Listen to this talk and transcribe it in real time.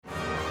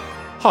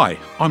Hi,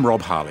 I'm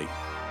Rob Harley.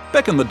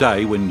 Back in the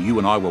day when you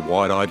and I were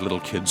wide-eyed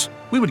little kids,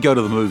 we would go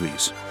to the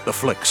movies, the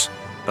flicks,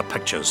 the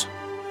pictures.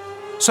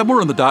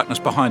 Somewhere in the darkness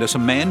behind us, a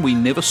man we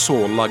never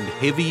saw lugged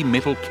heavy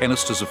metal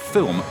canisters of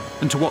film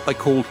into what they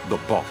called the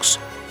box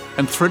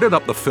and threaded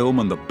up the film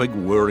in the big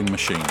whirring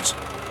machines.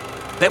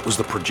 That was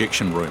the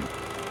projection room.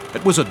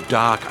 It was a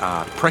dark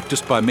art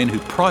practiced by men who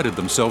prided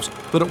themselves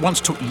that it once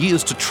took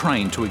years to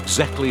train to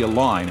exactly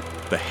align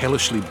the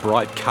hellishly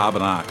bright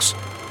carbon arcs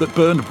that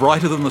burned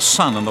brighter than the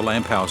sun in the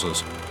lamp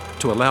houses,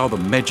 to allow the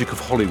magic of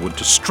Hollywood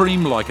to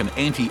stream like an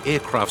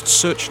anti-aircraft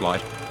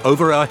searchlight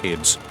over our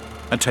heads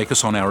and take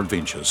us on our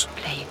adventures.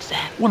 Play it,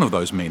 Sam. One of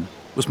those men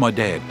was my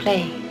dad.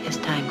 Play as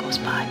time goes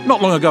by.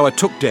 Not long ago I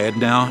took Dad,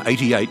 now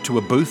 88, to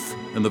a booth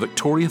in the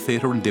Victoria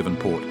Theatre in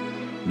Devonport,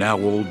 now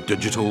all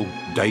digital,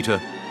 data,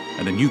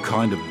 and a new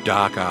kind of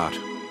dark art.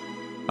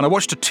 And I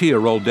watched a tear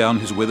roll down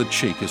his weathered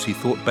cheek as he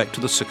thought back to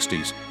the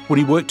 60s, when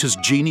he worked his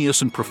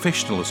genius and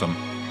professionalism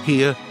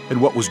here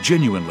in what was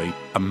genuinely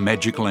a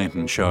magic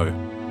lantern show.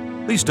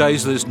 These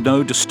days there's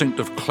no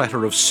distinctive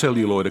clatter of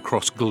celluloid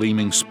across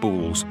gleaming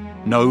spools,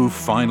 no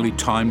finely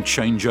timed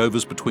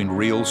changeovers between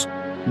reels,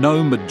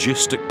 no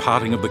majestic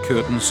parting of the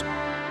curtains.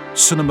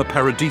 Cinema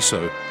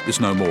Paradiso is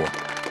no more.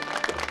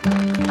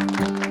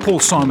 Paul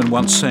Simon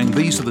once sang,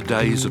 "These are the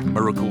days of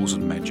miracles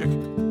and magic."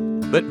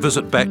 That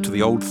visit back to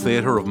the old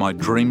theatre of my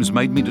dreams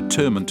made me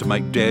determined to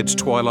make Dad's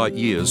twilight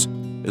years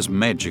as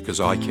magic as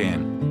I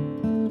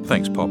can.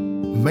 Thanks, Pop.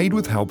 Made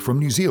with help from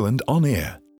New Zealand On Air.